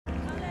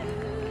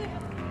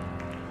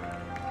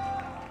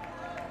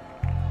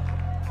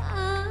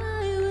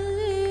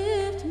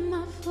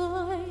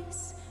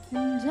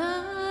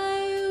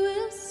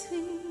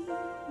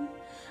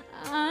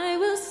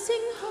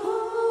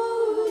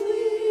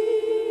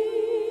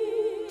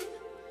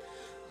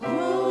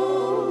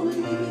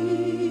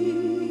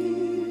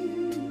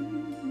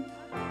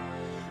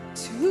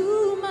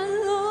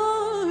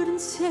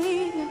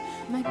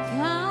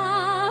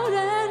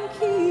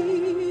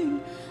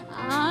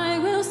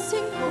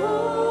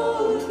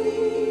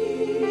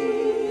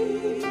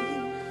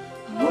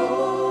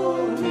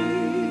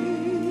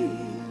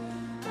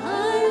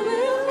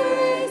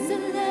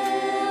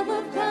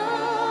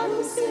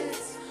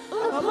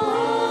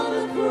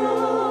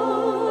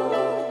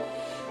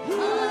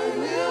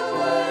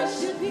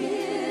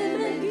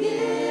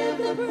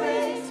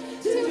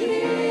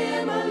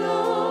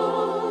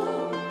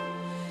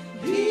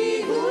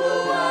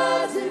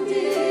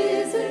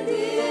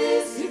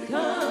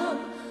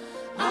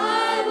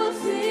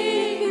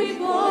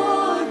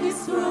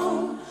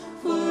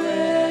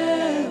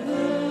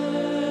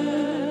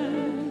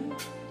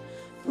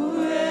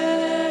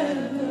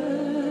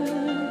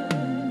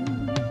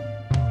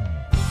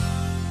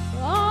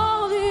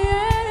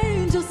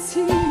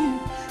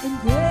and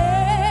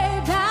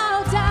they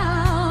bow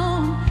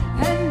down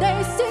and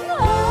they sing,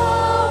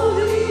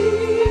 holy,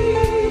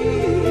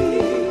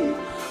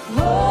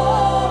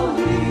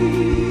 holy.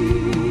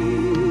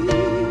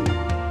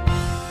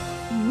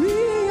 We,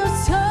 your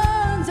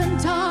sons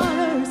and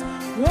daughters,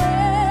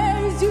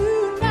 praise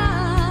you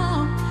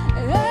now,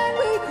 and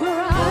we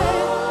cry,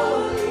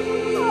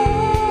 holy,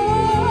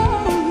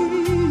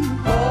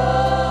 holy,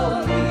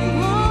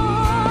 holy.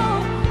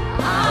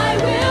 I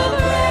will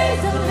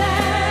praise the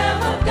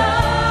Lamb of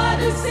God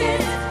who sits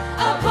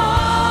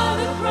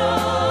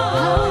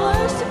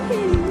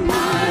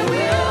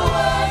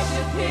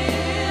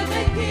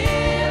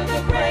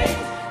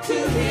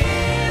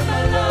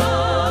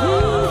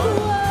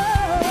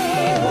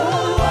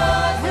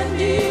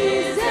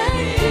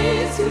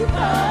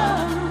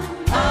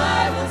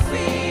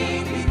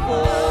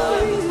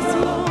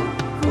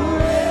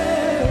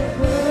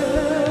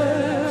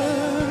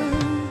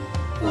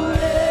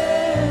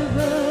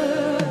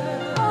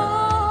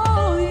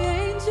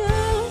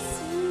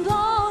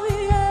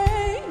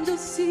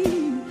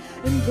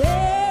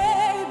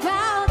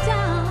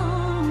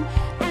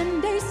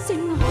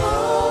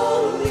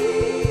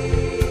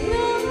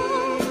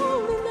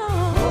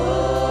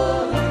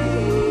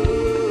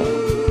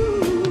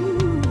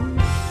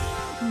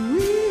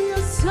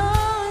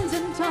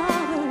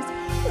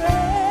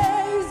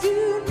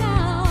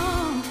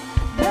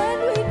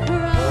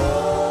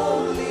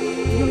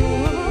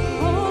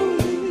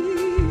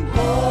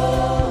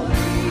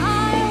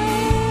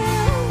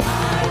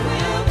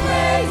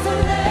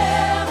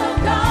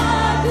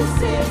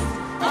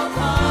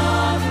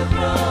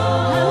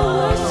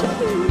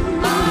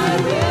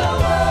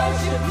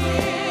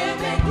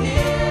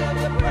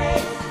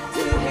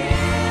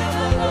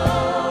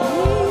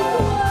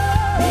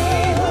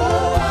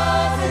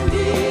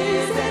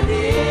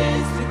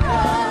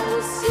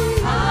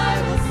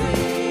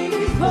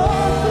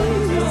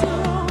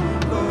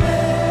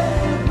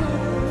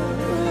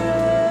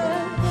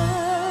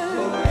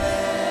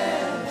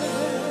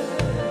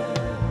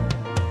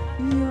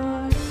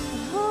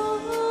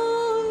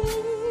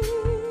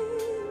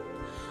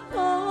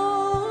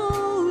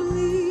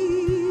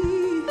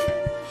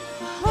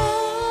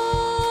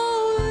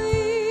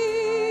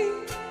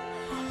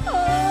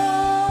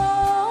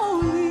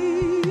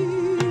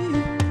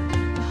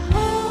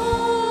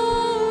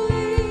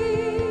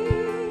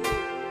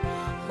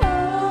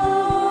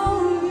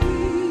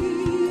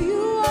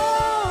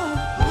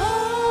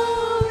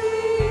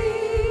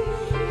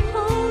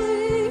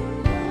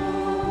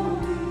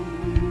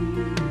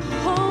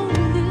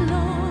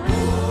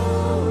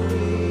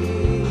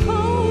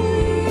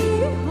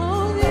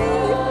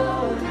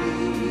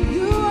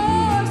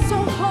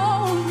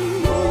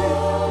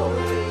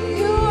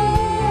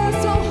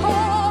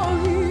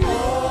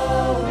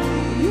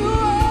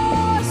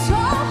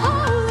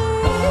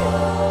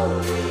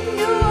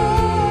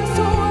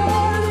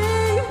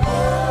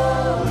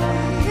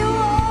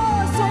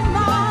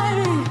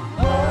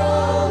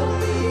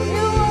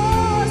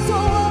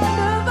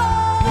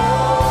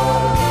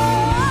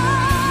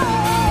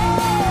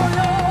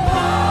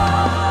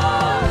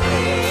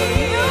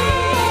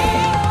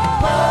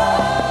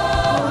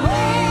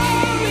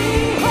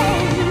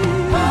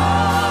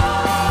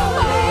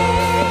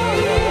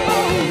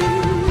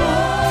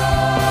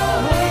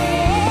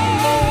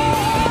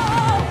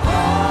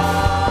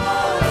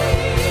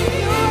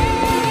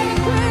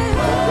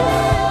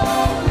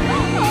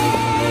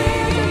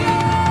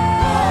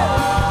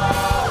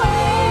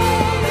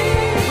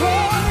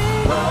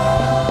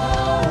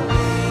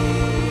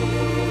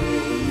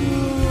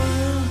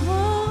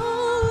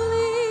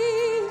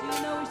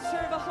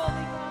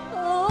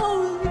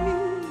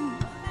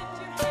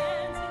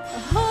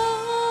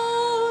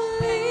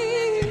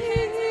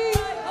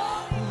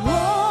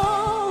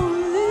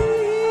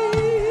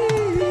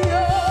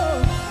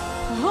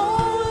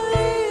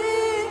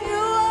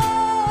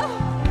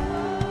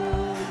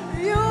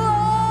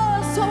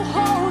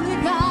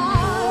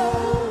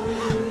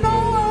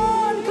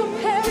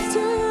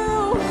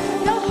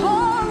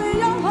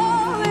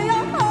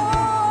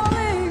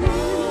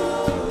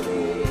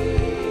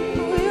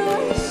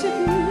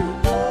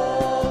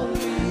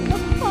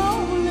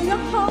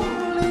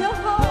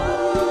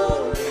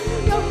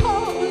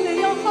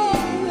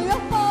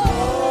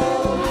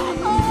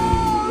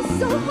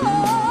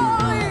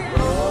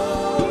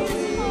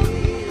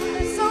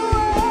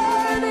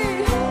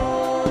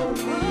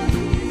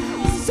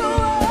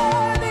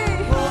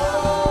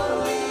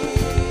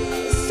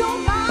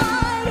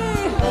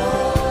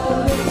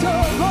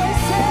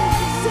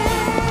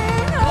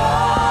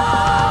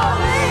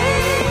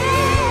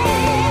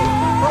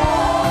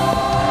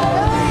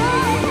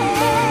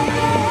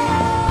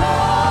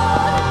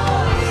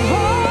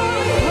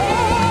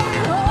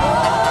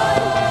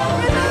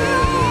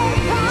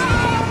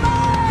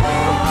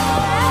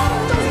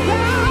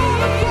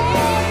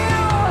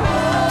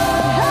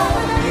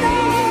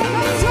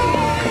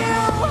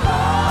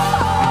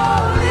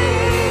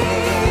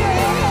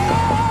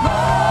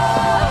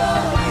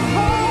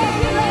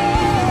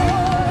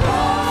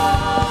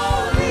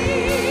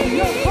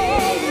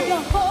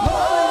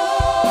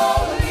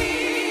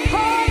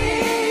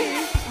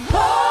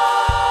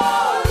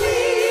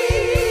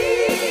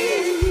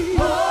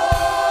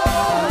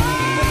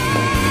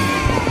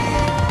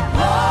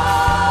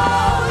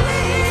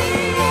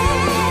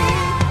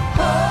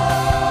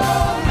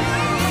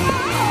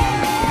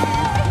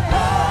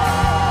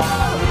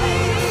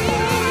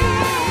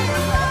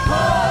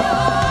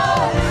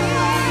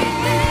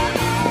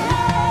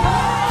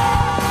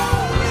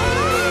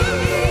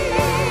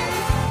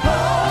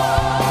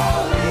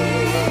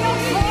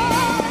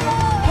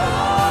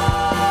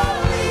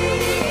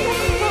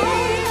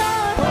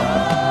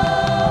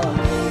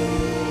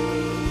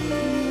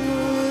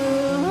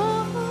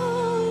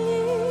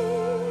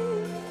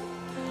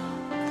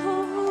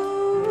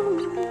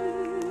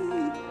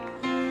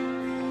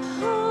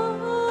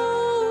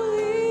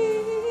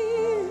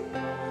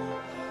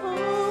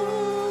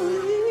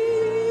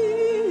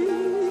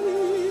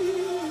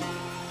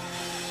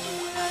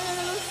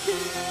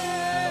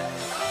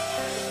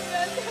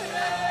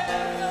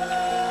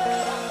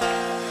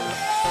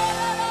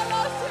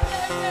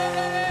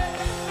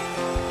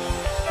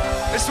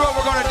This is what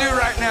we're going to do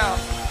right now.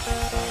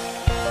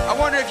 I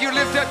wonder if you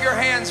lift up your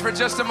hands for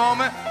just a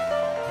moment.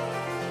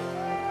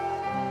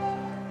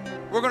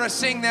 We're going to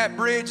sing that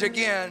bridge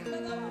again.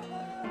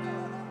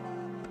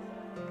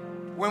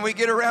 When we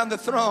get around the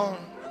throne,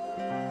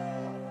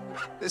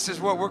 this is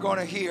what we're going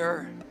to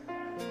hear.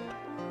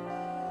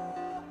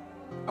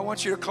 I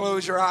want you to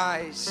close your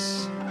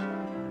eyes,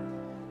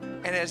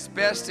 and as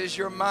best as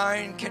your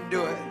mind can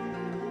do it,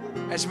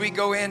 as we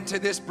go into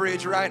this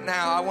bridge right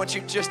now, I want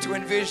you just to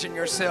envision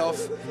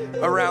yourself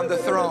around the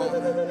throne.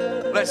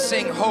 Let's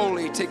sing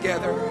holy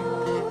together.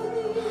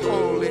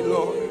 Holy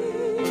Lord.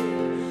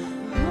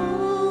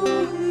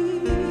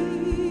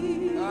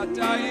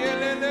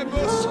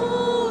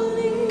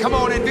 Come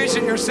on,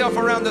 envision yourself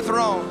around the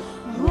throne.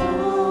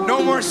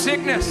 No more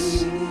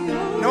sickness,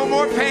 no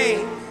more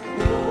pain,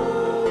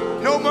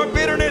 no more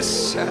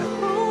bitterness,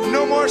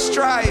 no more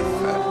strife,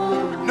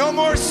 no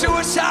more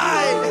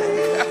suicide,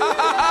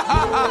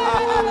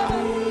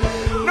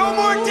 no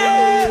more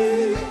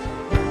death,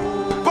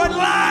 but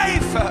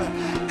life,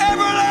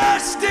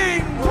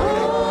 everlasting,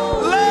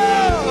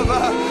 love,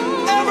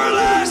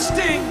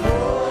 everlasting,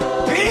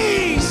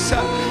 peace,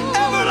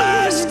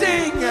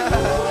 everlasting,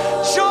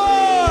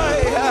 joy,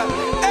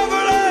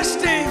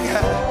 everlasting.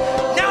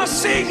 Now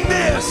sing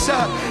this,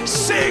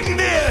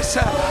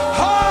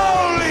 holy.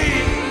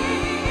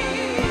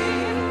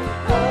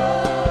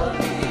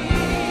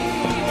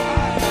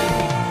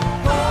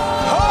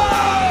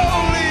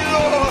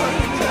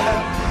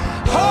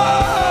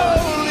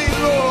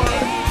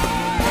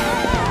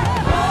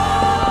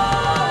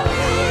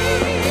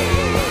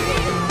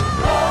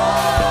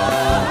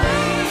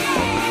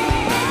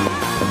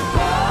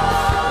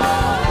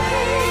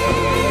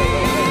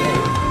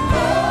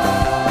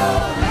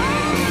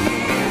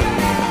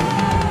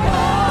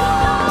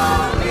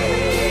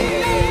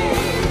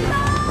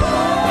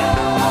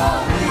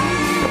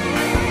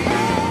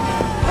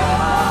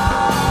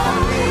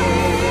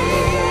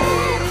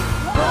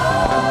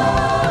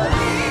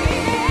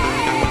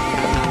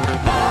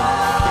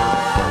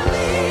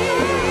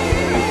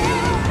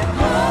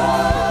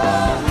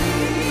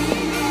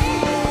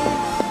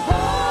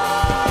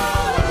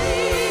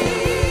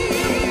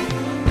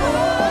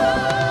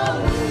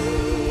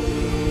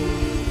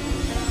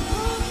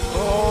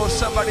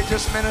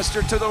 Just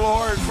minister to the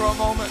Lord for a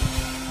moment.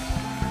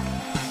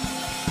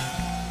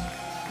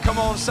 Come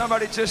on,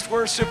 somebody just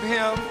worship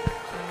Him.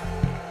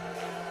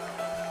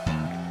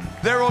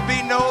 There will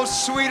be no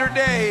sweeter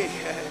day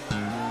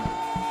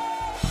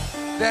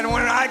than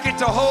when I get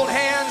to hold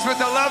hands with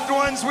the loved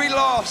ones we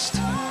lost.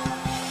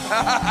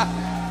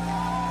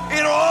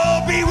 It'll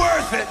all be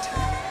worth it.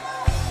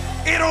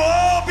 It'll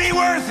all be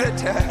worth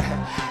it.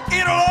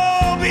 It'll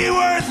all be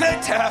worth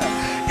it.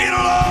 It'll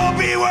all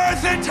be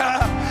worth it.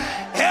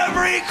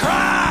 Every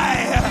cry,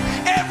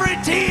 every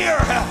tear,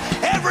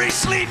 every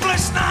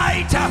sleepless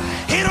night,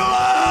 it'll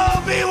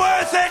all be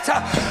worth it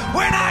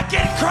when I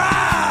can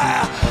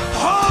cry,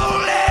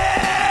 holy.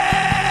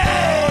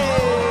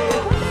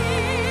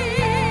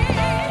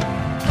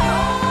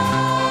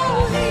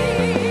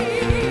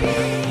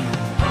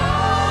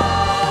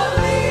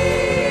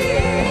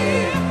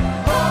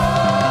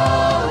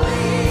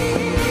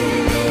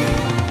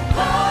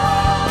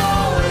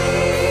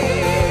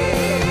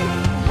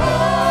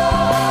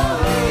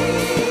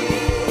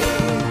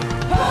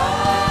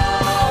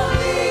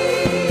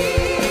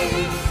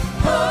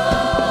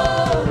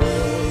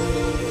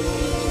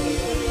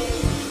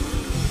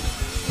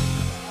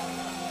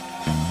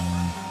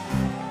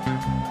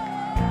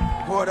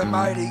 What a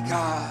mighty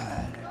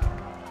God.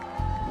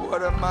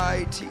 What a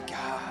mighty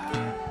God.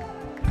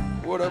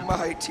 What a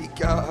mighty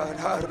God.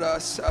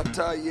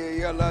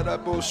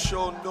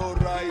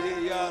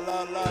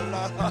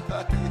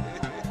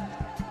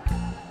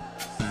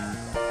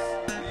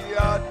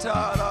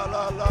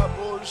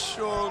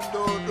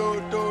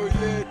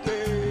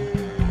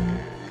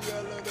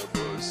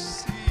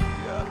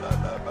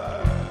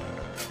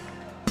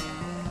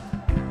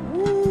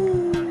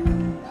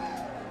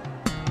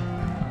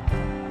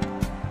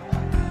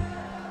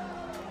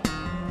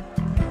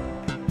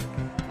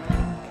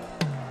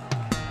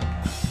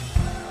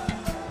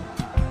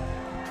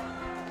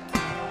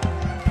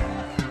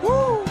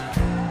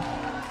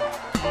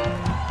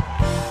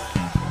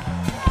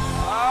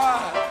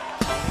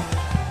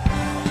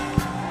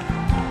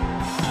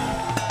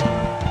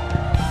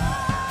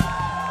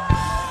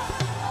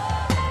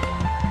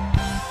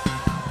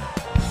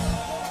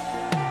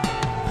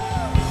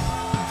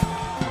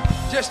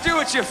 Just do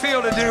what you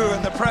feel to do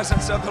in the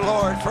presence of the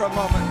Lord for a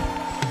moment.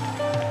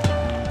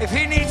 If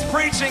He needs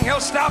preaching, He'll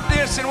stop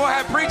this and we'll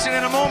have preaching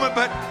in a moment,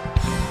 but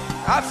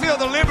I feel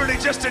the liberty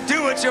just to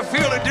do what you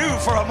feel to do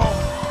for a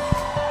moment.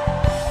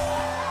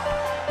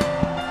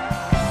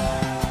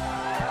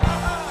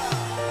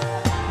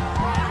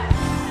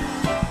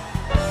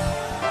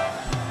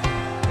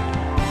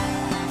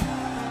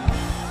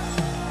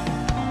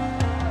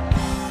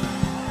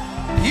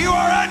 You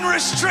are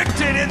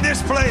unrestricted in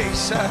this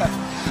place.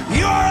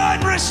 You are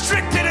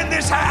unrestricted in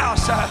this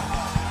house.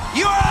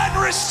 You are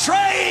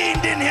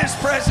unrestrained in His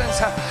presence.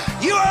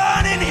 You are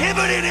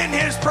uninhibited in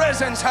His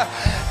presence.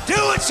 Do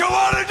what you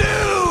want to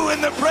do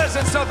in the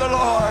presence of the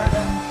Lord.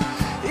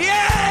 Yeah,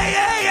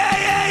 yeah, yeah,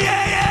 yeah,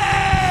 yeah, yeah.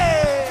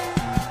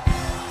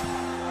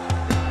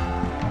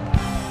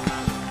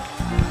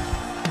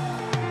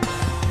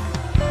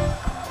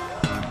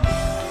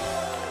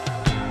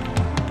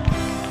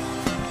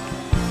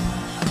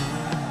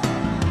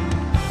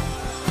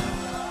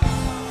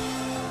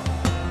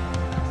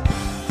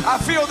 I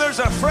feel there's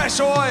a fresh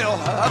oil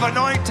of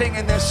anointing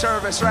in this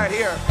service right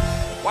here.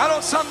 Why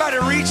don't somebody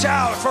reach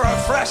out for a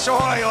fresh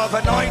oil of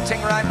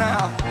anointing right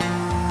now?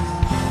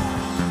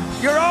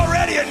 You're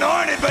already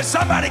anointed, but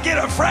somebody get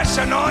a fresh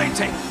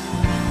anointing.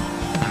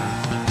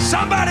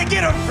 Somebody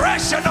get a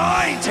fresh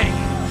anointing.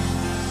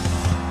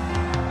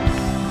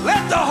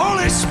 Let the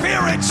Holy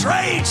Spirit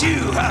trade you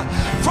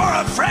for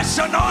a fresh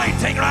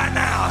anointing right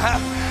now.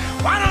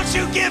 Why don't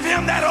you give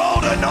Him that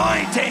old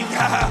anointing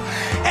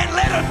and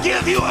let Him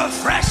give you a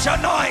fresh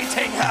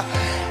anointing?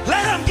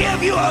 Let Him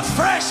give you a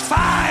fresh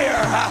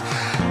fire.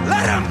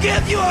 Let Him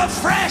give you a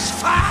fresh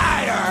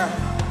fire.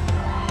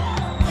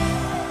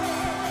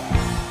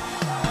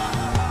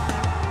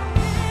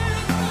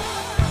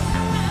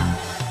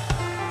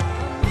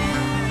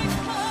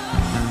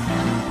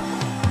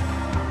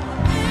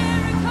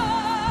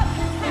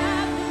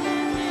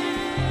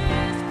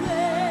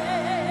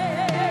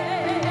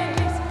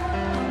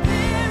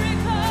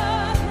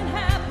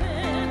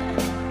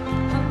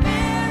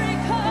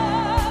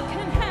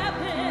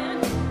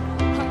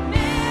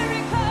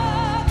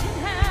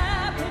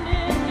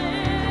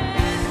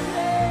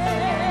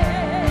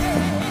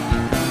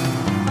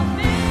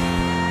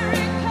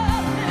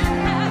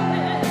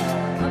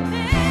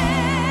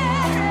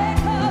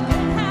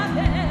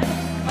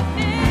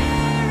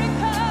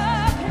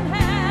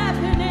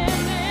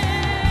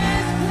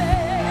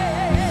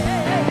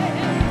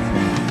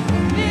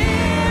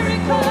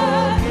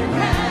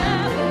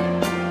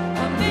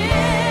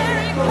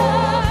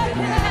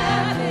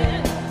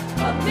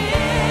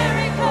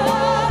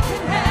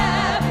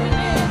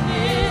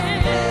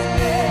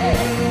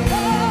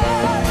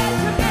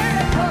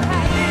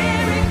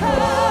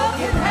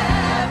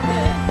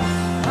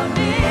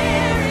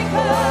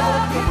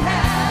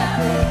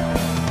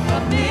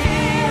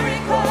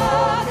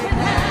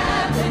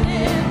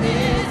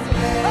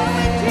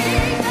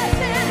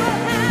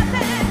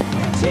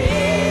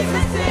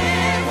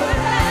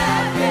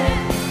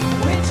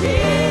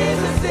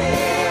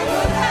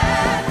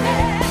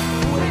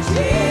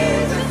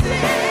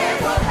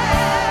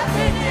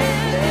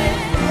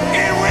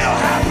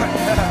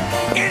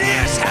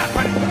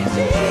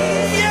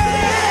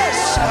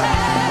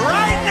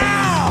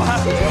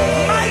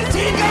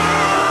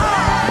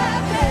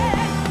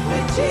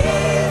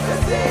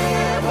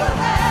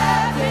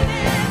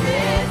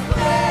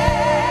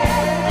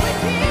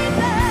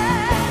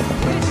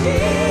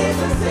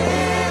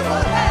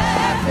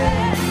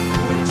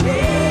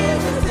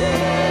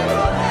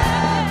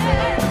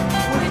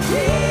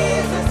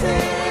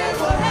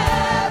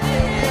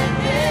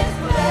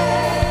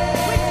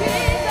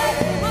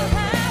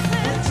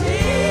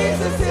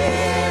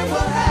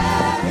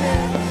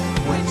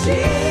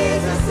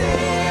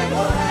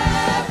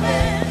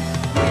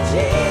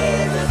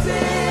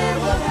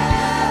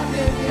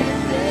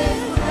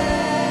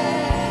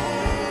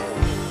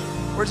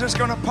 We're just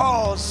going to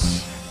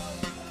pause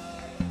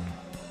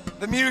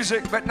the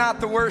music, but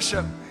not the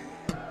worship.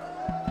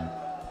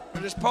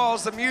 We'll just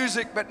pause the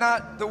music, but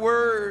not the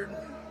word.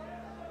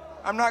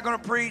 I'm not going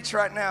to preach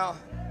right now.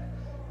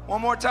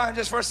 One more time,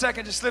 just for a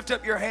second, just lift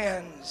up your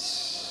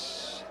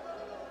hands.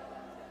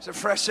 There's a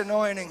fresh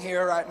anointing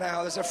here right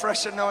now. There's a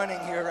fresh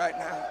anointing here right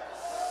now.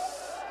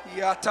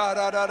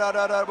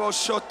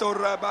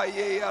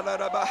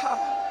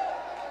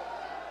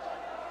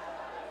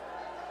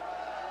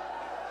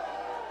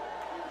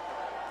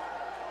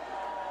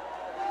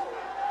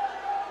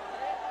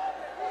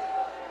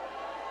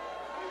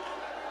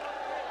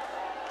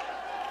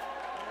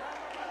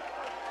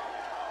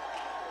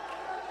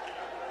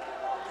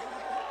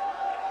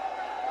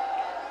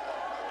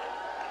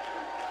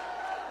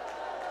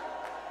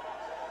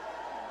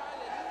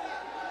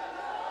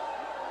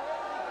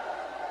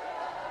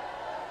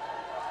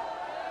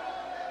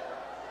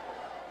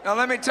 Now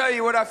let me tell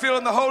you what I feel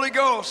in the Holy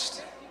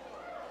Ghost.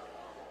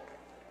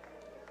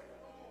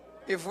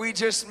 If we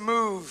just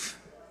move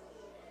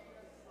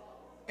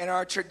in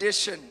our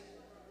tradition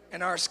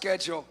and our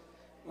schedule,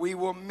 we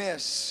will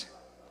miss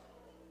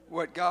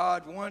what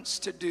God wants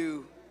to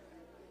do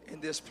in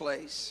this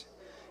place.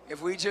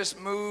 If we just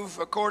move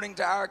according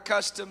to our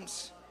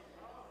customs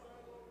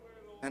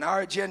and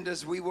our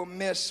agendas, we will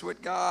miss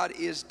what God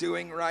is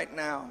doing right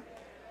now.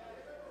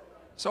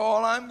 So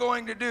all I'm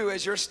going to do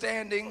as you're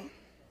standing,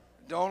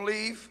 don't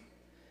leave.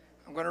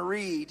 I'm going to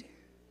read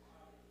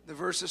the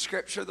verse of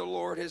scripture the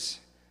Lord has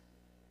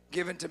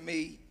given to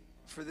me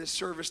for this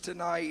service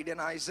tonight in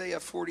Isaiah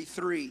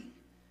 43.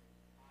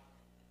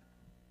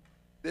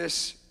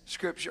 This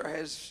scripture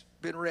has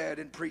been read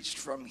and preached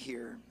from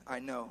here, I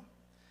know.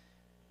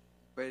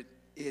 But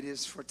it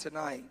is for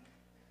tonight.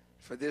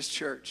 for this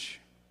church.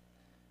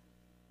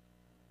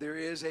 There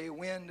is a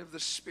wind of the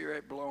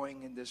Spirit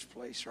blowing in this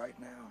place right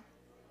now.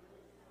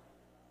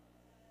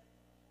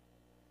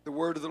 The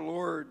word of the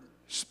Lord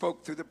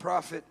spoke through the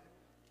prophet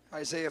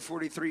Isaiah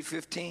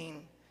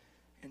 43:15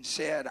 and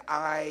said,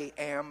 I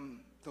am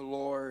the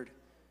Lord,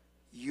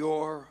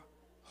 your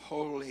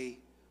Holy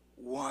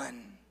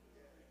One,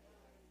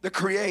 the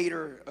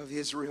Creator of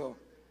Israel,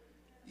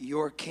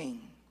 your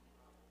King.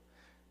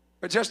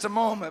 But just a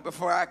moment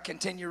before I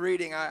continue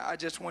reading, I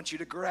just want you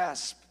to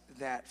grasp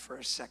that for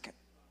a second.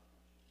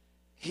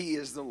 He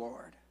is the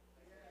Lord.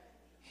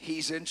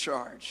 He's in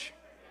charge.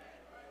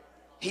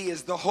 He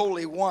is the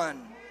Holy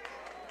One.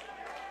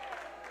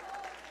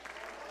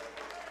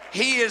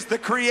 He is the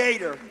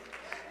Creator,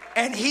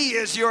 and He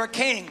is your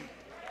King.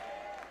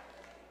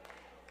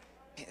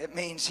 It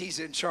means He's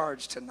in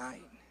charge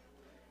tonight.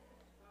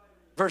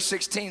 Verse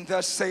 16,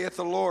 thus saith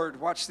the Lord,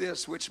 watch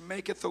this, which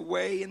maketh a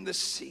way in the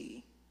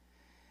sea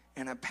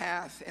and a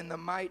path in the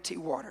mighty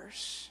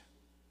waters,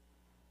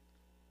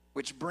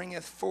 which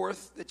bringeth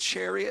forth the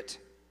chariot.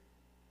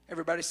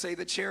 Everybody say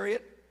the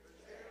chariot.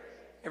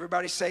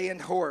 Everybody say and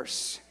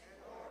horse.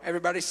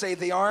 Everybody say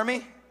the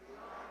army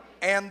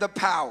and the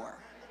power.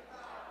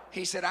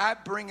 He said, I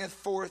bringeth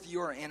forth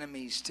your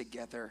enemies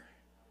together,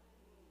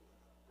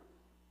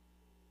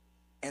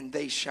 and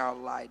they shall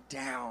lie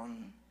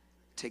down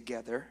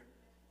together,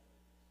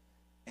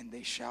 and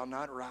they shall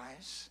not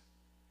rise.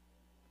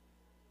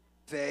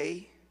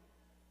 They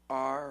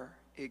are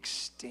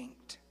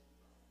extinct.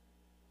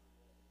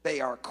 They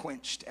are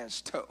quenched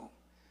as tow.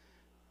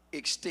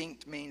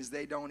 Extinct means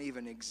they don't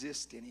even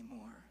exist anymore.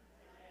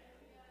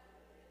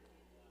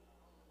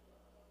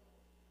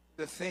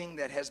 The thing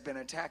that has been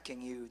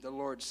attacking you, the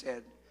Lord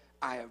said,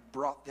 I have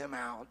brought them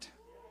out,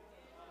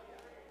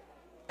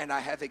 and I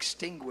have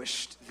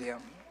extinguished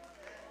them.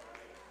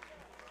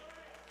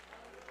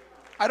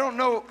 I don't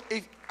know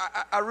if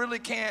I really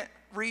can't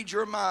read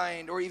your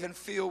mind or even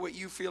feel what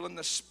you feel in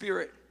the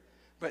spirit,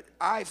 but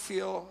I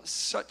feel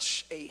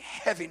such a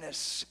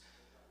heaviness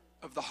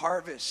of the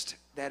harvest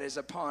that is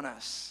upon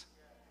us.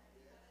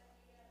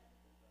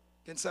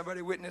 Can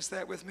somebody witness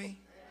that with me?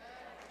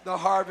 The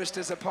harvest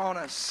is upon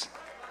us.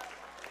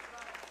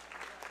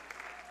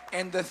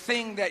 And the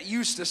thing that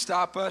used to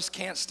stop us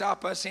can't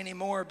stop us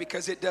anymore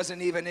because it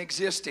doesn't even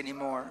exist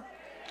anymore.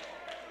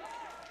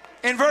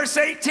 In verse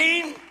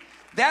 18,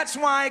 that's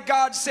why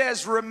God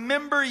says,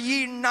 remember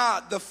ye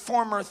not the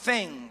former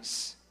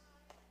things,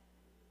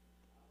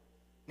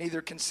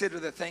 neither consider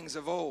the things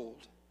of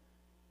old.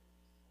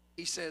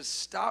 He says,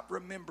 stop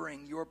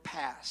remembering your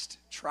past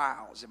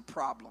trials and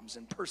problems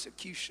and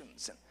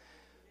persecutions and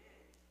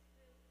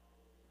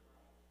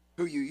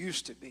who you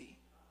used to be,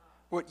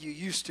 what you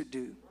used to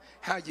do,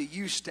 how you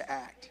used to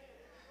act.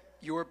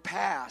 Your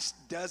past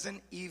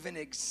doesn't even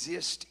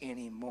exist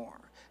anymore.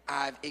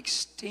 I've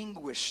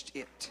extinguished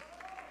it.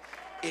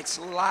 It's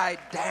lied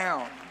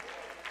down.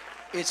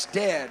 It's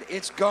dead.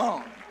 It's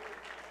gone.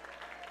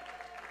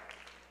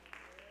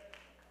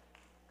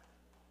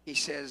 He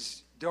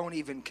says, don't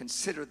even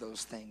consider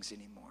those things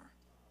anymore.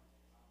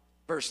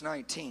 Verse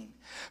 19,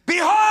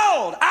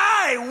 behold,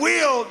 I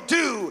will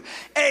do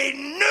a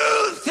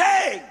new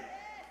thing.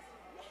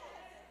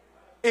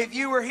 If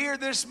you were here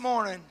this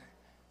morning,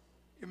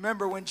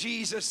 remember when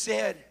Jesus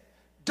said,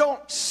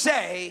 don't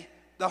say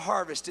the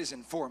harvest is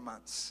in 4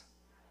 months.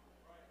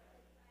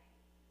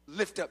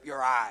 Lift up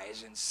your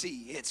eyes and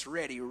see it's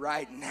ready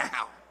right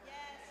now.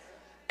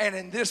 And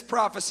in this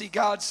prophecy,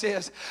 God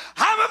says,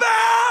 I'm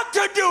about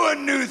to do a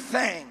new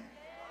thing.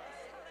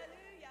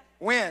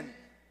 When?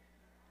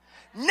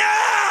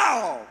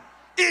 Now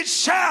it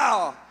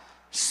shall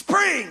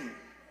spring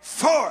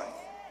forth.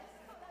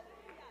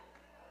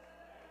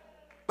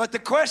 But the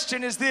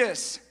question is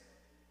this: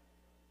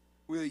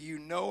 will you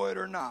know it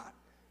or not?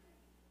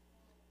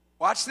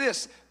 Watch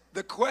this.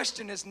 The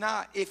question is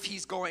not if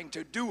he's going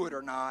to do it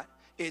or not.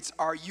 It's,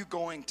 are you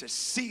going to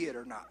see it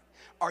or not?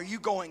 Are you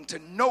going to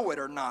know it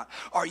or not?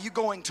 Are you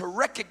going to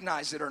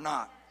recognize it or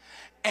not?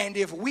 And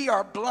if we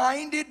are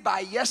blinded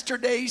by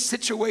yesterday's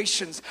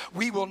situations,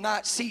 we will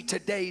not see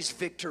today's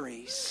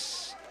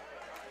victories.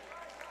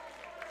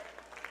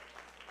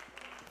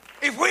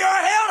 If we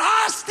are held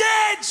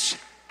hostage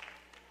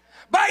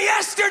by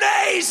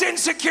yesterday's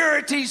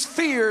insecurities,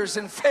 fears,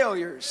 and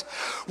failures,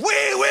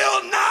 we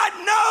will not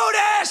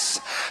notice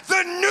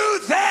the new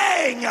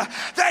thing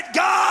that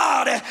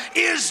God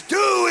is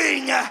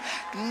doing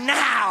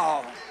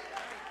now.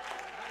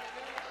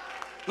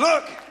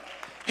 Look,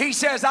 he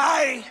says,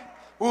 I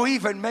will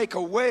even make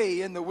a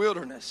way in the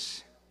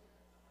wilderness.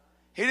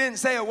 He didn't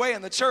say a way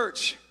in the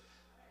church,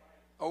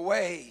 a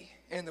way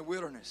in the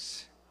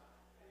wilderness.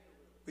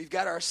 We've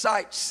got our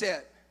sights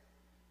set.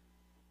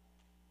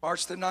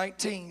 March the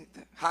 19th,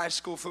 high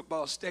school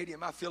football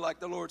stadium. I feel like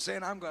the Lord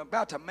saying,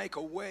 about to make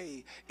a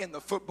way in the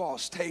football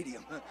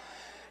stadium.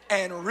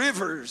 And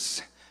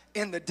rivers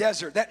in the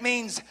desert. That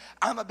means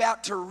I'm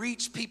about to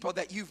reach people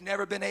that you've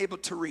never been able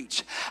to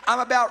reach. I'm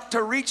about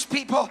to reach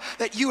people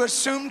that you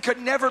assumed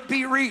could never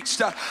be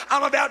reached.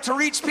 I'm about to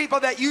reach people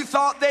that you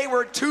thought they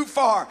were too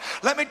far.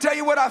 Let me tell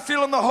you what I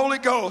feel in the Holy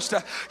Ghost.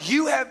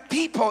 You have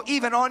people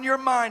even on your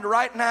mind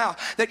right now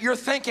that you're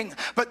thinking,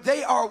 but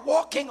they are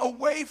walking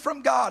away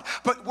from God.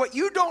 But what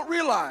you don't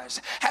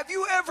realize, have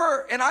you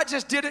ever, and I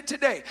just did it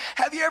today,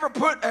 have you ever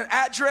put an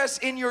address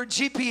in your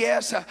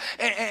GPS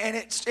and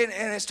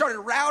it started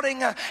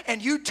routing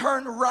and you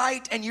turned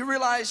right and you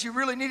realized you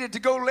really needed to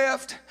go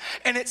left,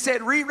 and it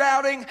said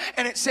rerouting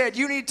and it said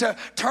you need to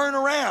turn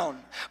around,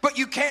 but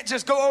you can't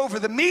just go over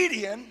the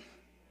median.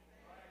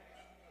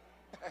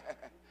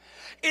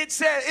 It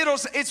said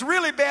it's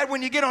really bad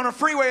when you get on a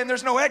freeway and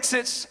there's no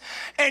exits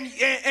and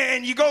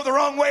you go the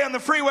wrong way on the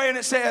freeway, and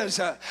it says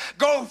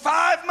go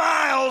 5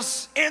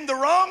 miles in the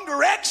wrong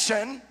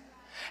direction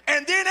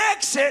and then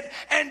exit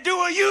and do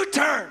a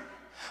U-turn.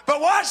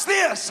 But watch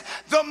this.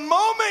 The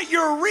moment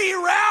you're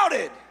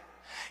rerouted,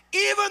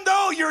 even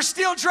though you're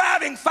still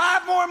driving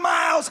 5 more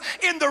miles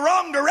in the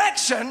wrong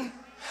direction,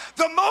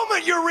 the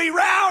moment you're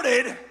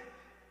rerouted,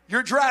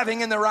 you're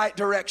driving in the right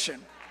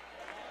direction.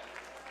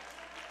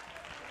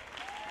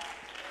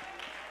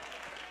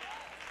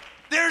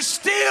 There's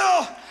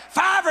still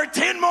 5 or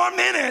 10 more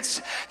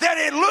minutes that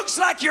it looks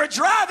like you're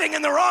driving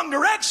in the wrong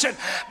direction,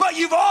 but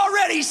you've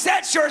already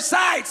set your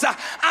sights.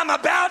 I'm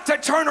about to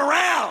turn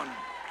around.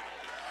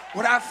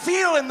 What I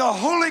feel in the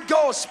Holy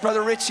Ghost,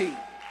 Brother Richie,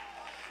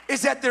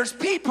 is that there's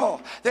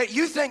people that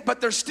you think,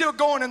 but they're still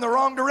going in the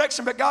wrong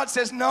direction. But God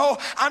says, no,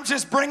 I'm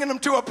just bringing them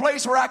to a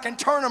place where I can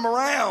turn them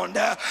around.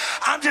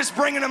 I'm just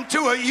bringing them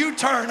to a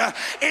U-turn.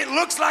 It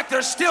looks like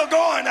they're still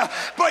going,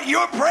 but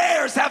your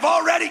prayers have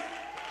already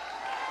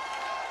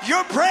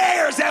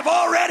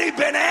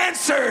been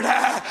answered.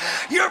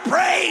 Your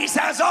praise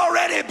has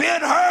already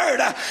been heard.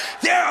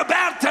 They're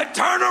about to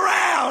turn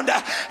around.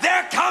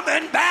 They're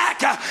coming back.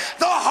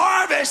 The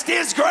harvest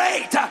is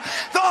great. The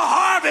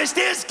harvest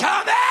is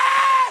coming.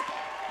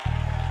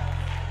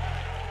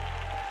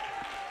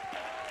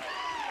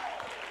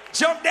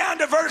 Jump down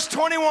to verse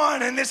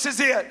 21, and this is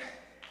it.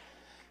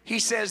 He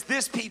says,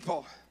 this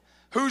people.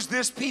 Who's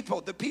this people?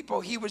 The people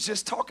he was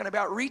just talking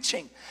about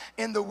reaching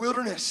in the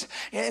wilderness,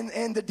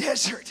 in the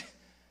desert.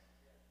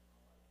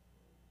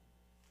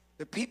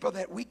 The people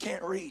that we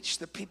can't reach,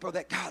 the people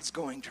that God's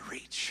going to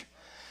reach.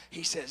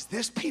 He says,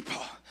 this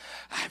people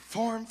I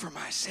formed for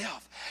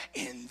myself,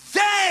 and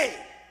they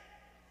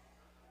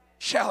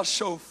shall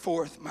show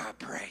forth my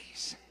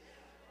praise.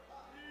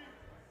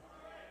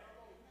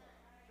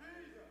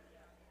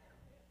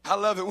 I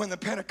love it when the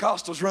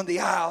Pentecostals run the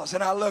aisles,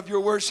 and I love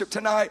your worship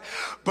tonight.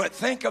 But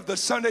think of the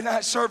Sunday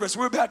night service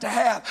we're about to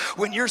have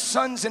when your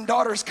sons and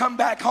daughters come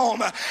back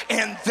home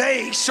and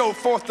they show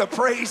forth the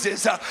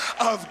praises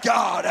of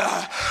God.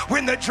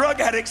 When the drug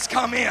addicts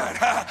come in,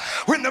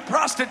 when the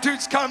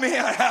prostitutes come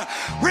in,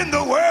 when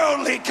the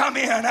worldly come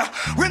in,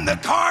 when the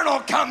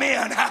carnal come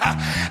in,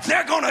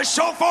 they're going to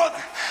show forth.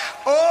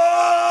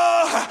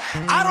 Oh,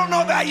 I don't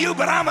know about you,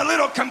 but I'm a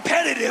little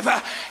competitive,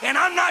 and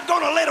I'm not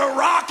going to let a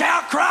rock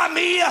outcry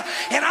me,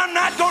 and I'm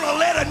not going to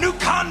let a new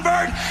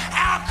convert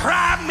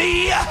outcry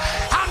me.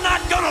 I'm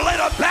not going to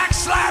let a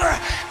backslider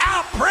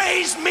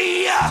outpraise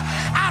me.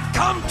 I've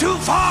come too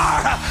far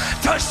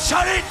to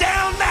shut it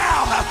down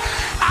now.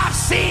 I've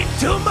seen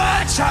too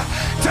much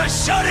to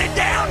shut it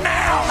down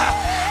now.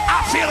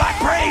 I feel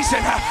like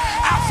praising.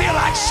 I feel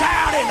like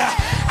shouting.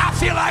 I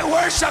feel like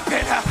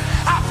worshiping.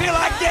 I feel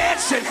like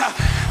dancing.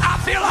 I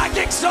feel like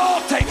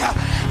exalting.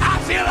 I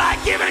feel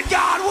like giving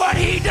God what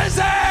he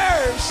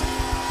deserves.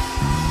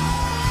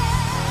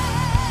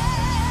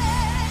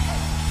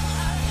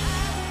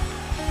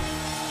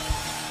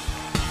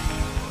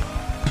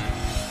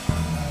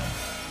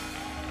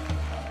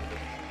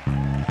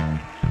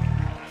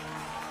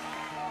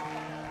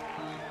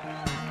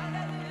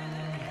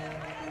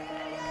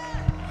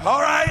 All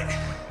right,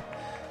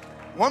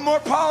 one more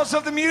pause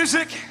of the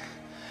music,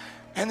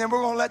 and then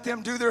we're going to let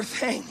them do their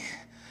thing,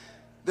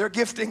 their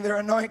gifting, their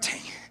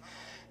anointing,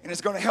 and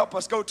it's going to help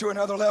us go to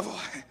another level.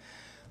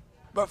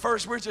 But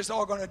first, we're just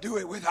all going to do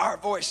it with our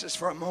voices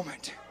for a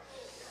moment.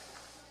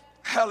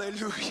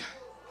 Hallelujah.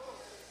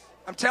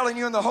 I'm telling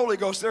you in the Holy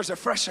Ghost, there's a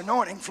fresh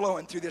anointing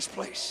flowing through this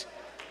place.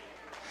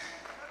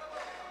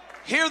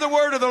 Hear the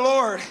word of the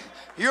Lord.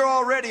 You're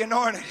already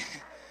anointed.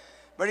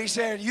 But he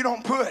said, you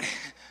don't put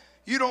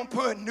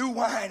new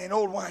wine in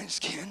old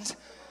wineskins.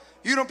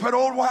 You don't put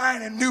old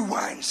wine in new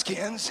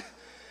wineskins.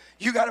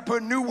 You got to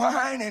put new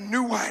wine in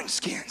new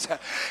wineskins.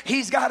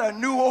 He's got a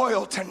new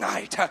oil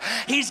tonight.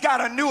 He's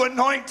got a new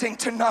anointing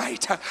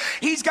tonight.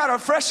 He's got a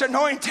fresh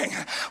anointing.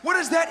 What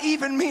does that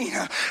even mean?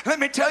 Let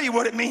me tell you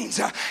what it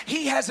means.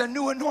 He has a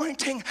new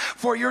anointing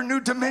for your new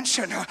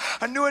dimension.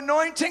 A new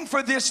anointing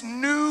for this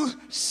new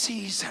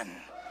season.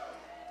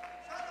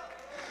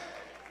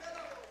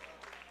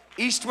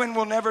 Eastwind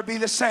will never be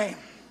the same.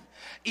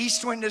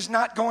 Eastwind is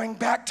not going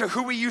back to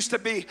who we used to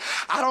be.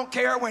 I don't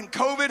care when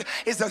COVID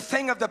is a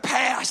thing of the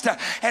past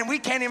and we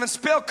can't even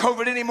spell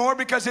COVID anymore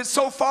because it's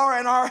so far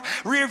in our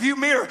rearview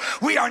mirror.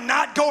 We are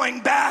not going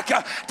back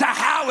to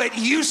how it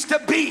used to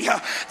be.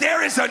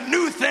 There is a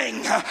new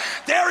thing.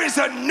 There is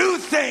a new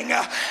thing.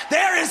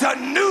 There is a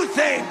new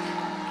thing.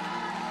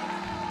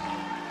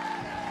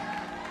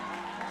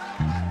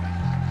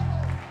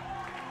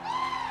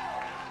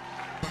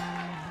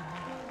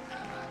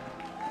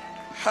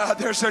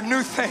 There's a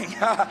new thing.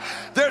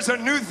 There's a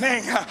new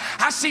thing.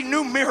 I see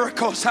new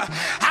miracles.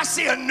 I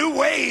see a new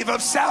wave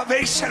of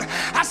salvation.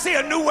 I see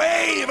a new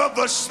wave of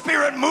the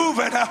Spirit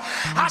moving.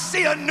 I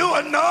see a new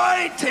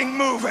anointing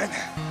moving.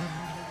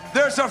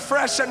 There's a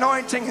fresh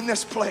anointing in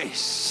this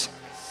place.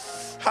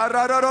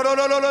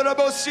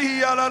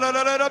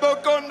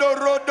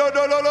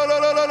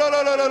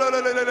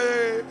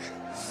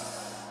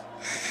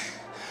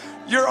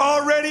 You're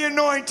already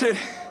anointed,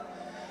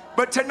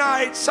 but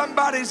tonight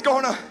somebody's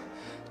gonna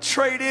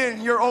trade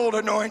in your old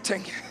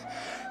anointing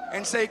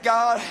and say,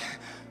 God,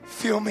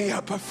 fill me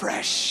up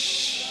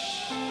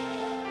afresh.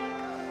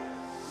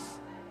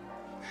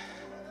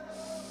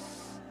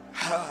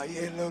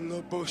 We're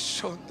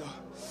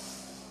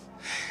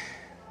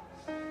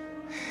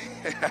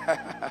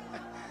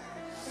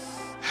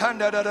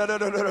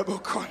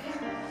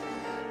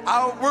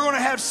going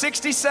to have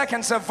 60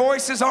 seconds of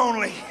voices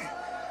only.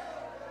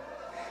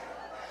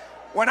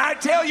 When I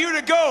tell you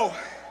to go,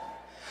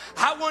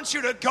 I want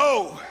you to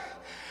go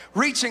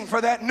reaching for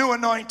that new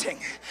anointing.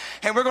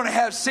 And we're going to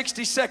have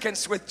 60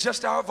 seconds with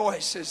just our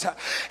voices.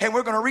 And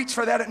we're going to reach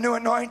for that new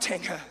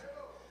anointing.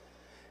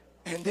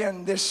 And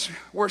then this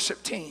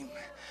worship team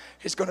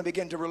is going to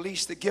begin to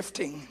release the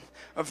gifting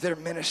of their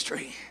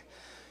ministry.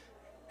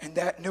 And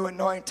that new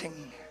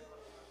anointing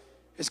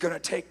is going to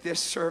take this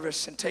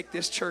service and take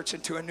this church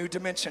into a new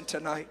dimension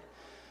tonight.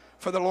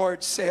 For the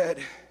Lord said,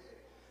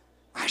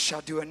 I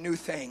shall do a new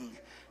thing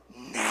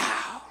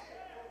now.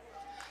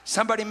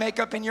 Somebody make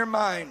up in your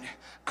mind,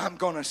 I'm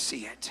going to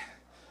see it.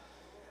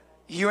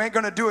 You ain't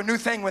going to do a new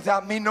thing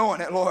without me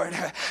knowing it, Lord.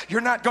 You're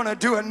not going to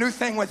do a new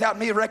thing without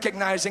me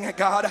recognizing it,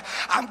 God.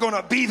 I'm going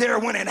to be there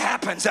when it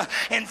happens.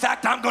 In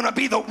fact, I'm going to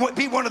be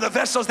one of the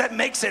vessels that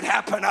makes it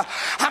happen.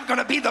 I'm going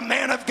to be the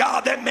man of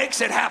God that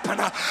makes it happen.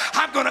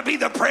 I'm going to be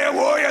the prayer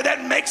warrior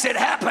that makes it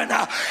happen.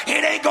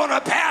 It ain't going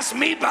to pass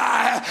me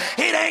by.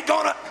 It ain't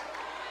going to...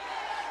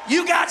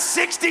 You got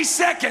 60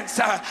 seconds.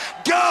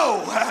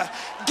 Go.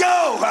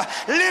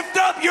 Lift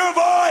up your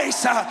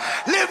voice.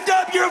 Lift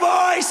up your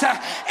voice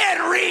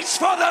and reach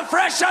for the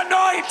fresh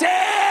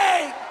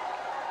anointing.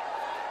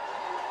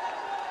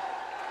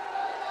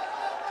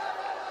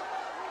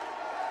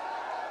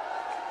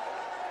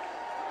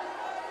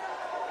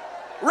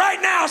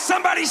 Right now,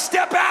 somebody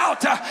step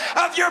out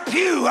of your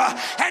pew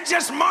and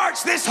just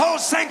march this whole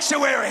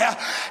sanctuary.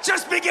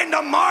 Just begin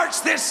to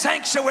march this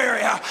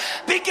sanctuary.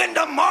 Begin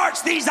to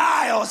march these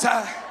aisles.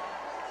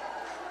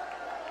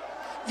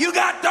 You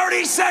got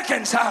 30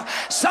 seconds.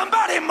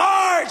 Somebody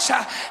march.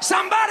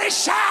 Somebody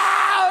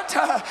shout.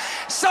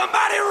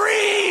 Somebody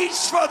reach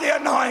for the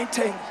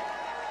anointing.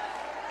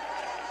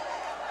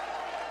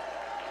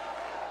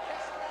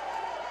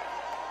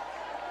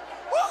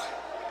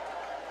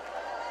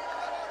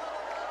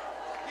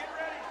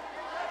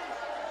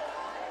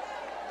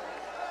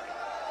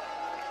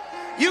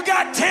 You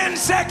got 10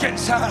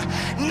 seconds. 9,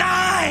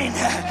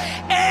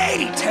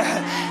 8,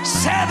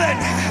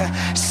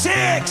 7,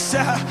 6,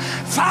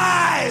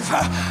 5,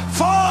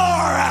 4,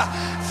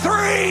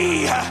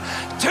 3,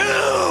 2,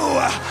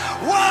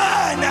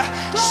 1.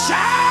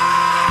 Shout!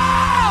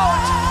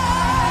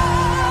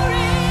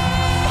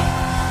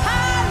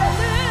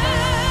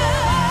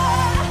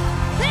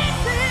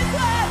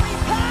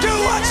 Do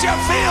what you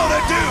feel to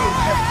do.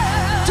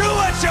 Do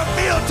what you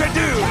feel to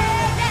do.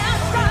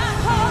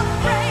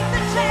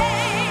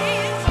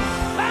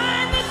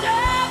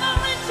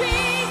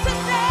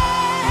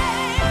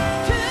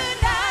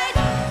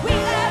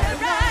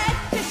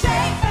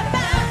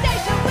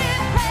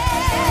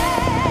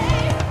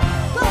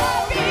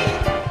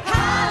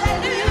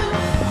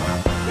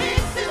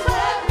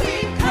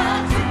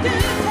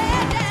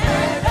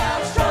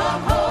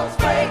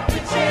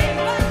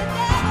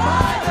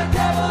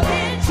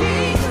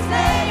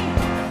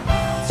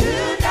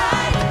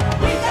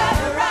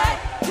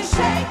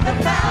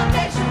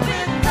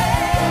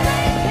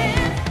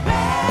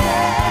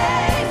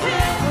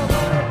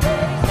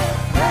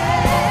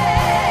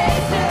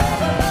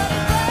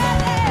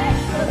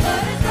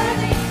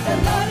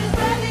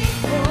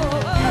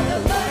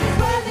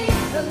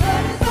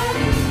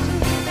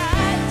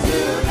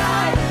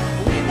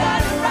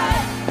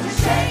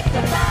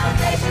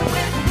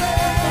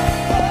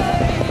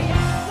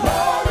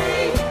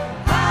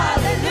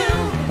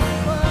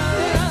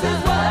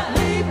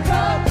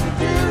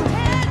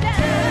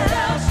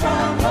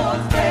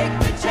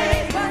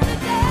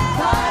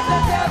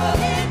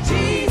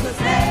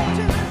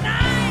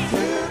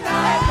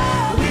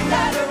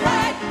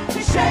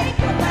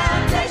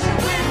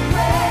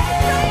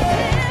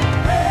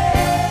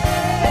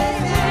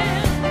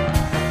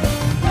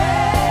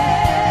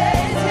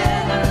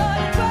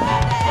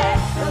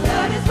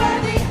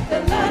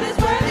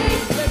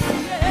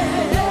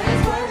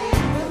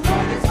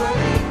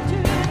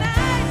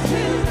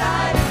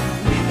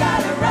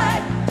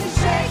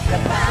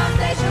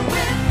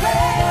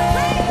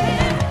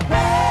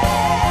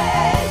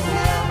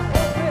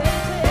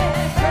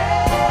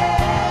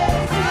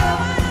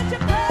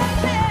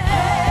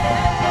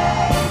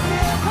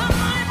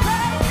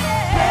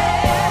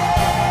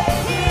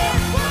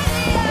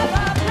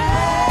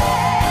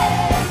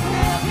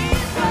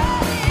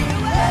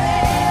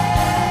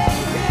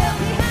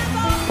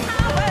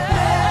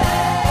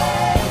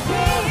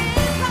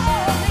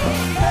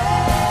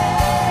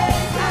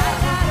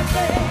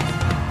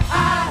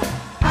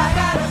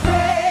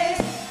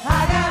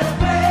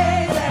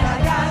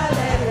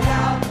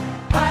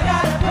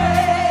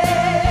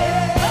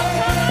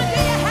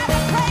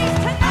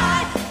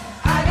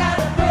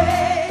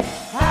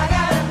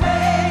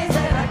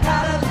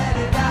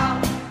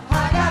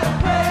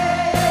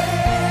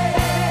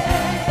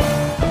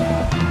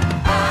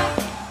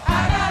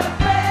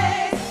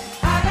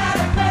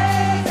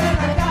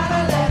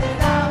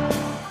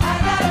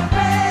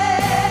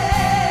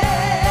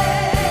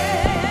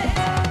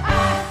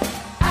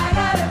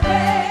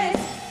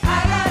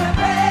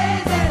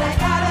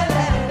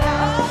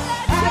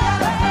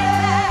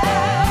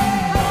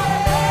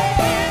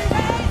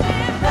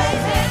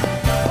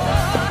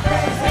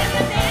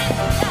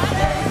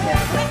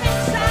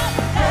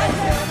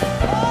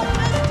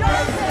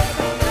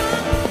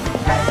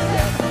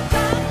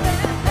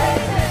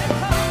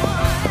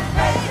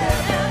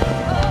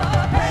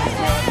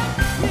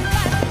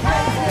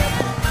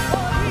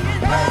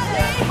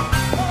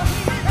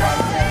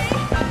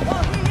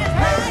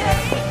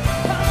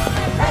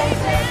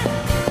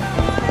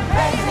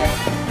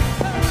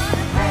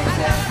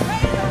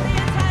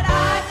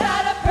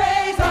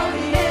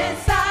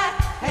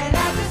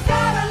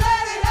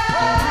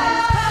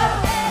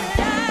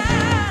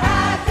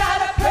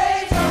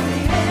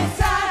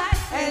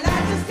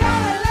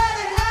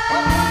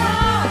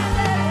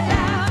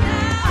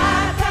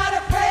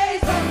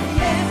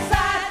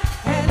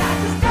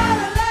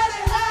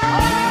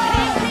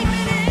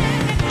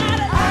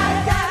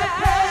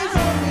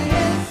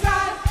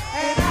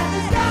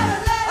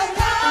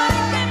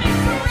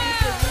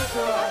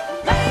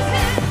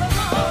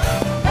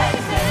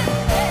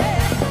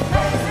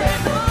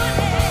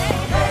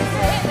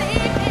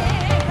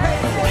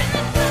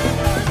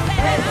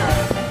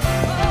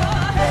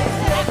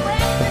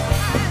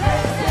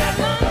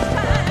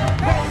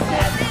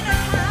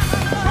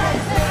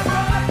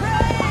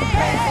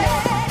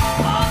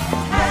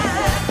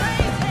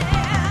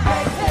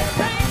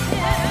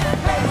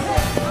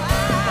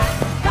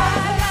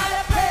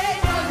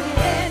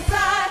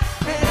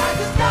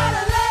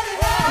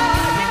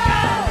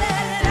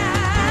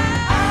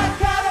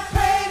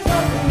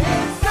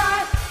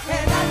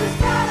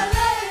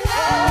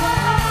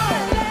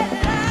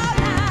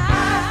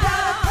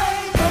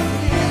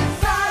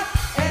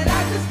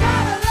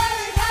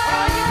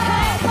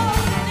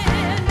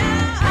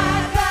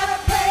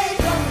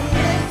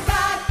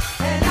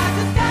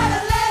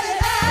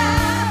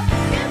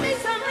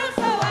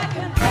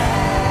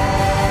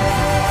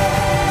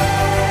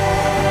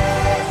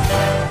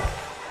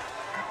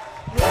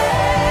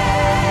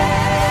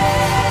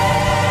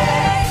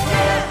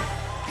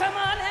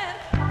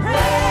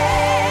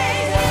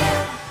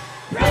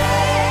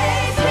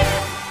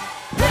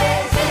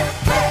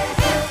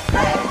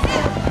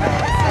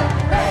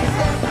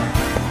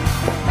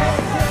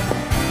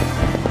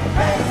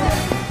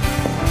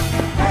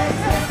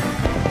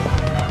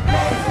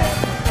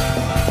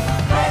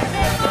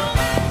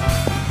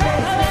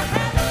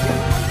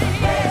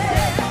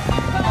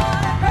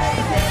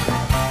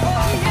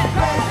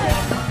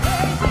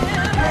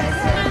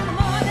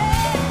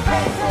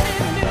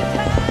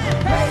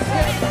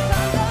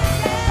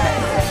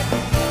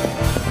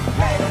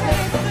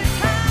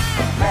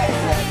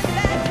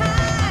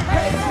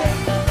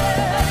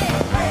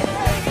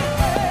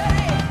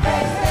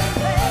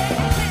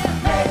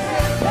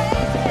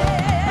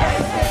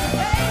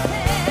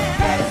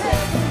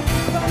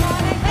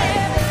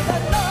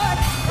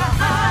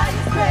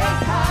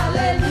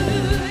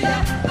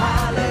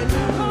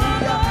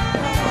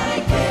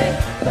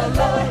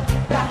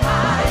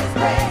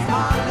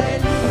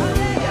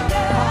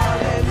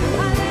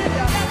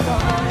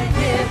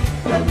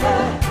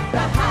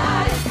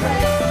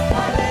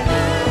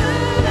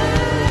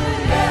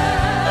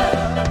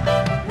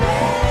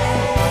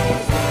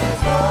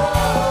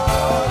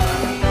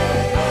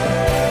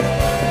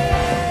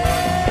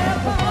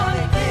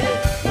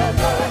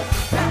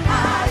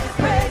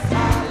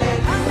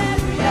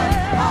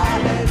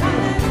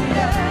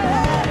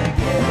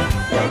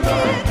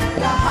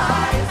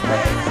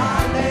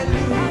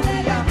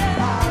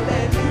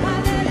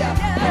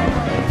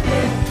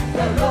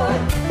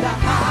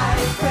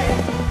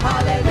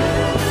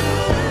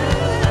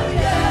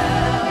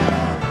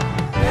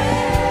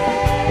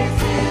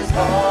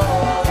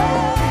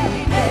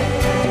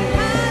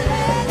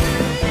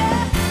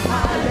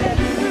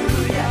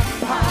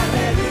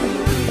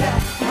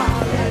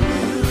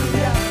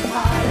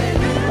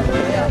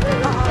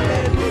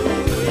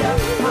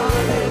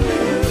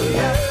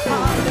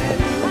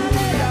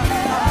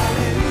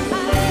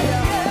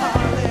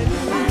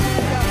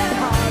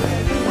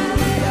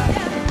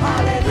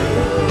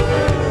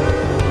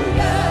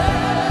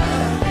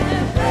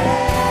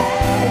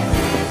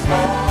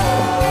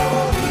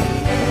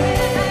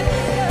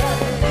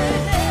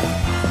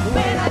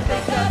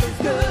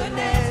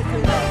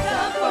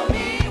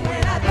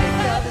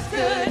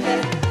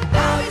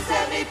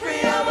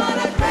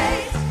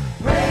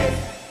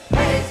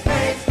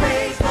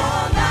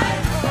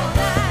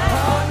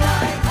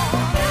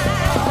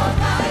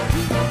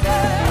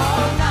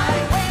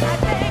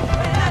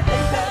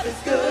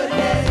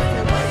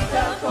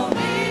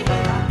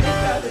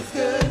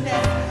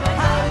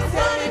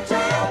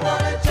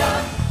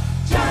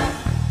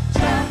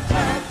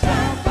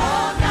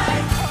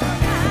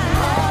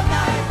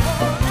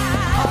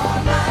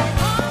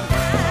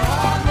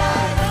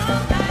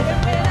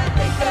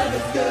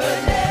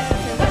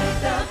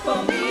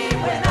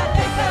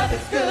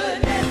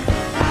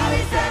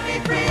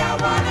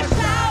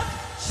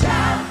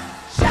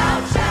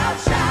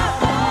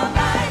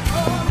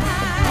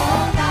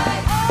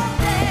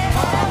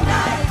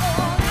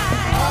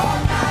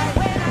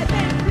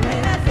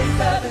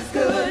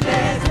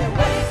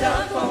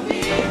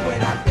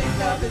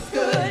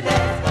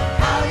 goodness,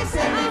 how He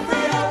set me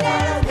free. I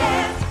wanna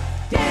dance,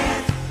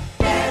 dance,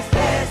 dance,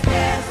 dance,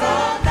 dance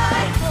all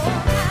night, all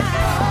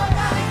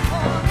night,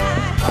 all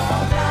night,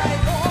 all night,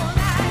 all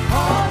night, all night,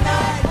 all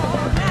night,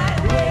 all night.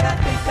 When I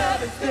think of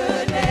His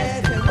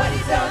goodness and what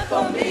He's done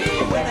for me,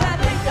 when I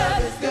think of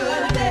His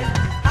goodness,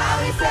 how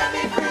He set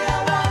me free, I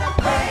wanna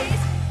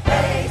praise,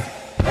 praise,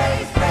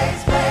 praise,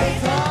 praise,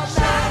 praise all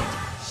night.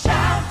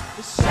 Shout,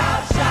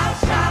 shout, shout,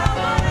 shout. I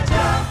wanna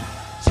jump,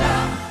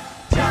 jump,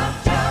 jump,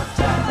 jump,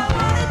 jump. I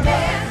wanna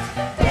dance,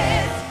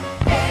 dance,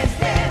 dance,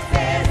 dance,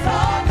 dance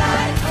all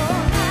night,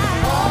 all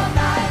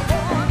night,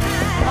 all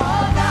night,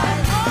 all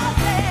night, all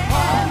day,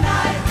 all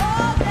night,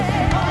 all day,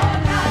 all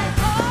night,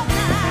 all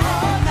night,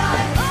 all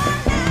night, all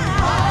night,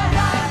 all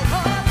night,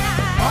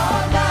 all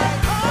night, all night,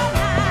 all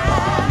night,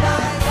 all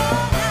night,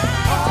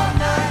 all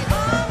night, all night,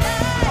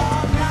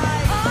 all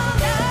night, all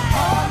night,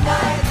 all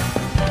night.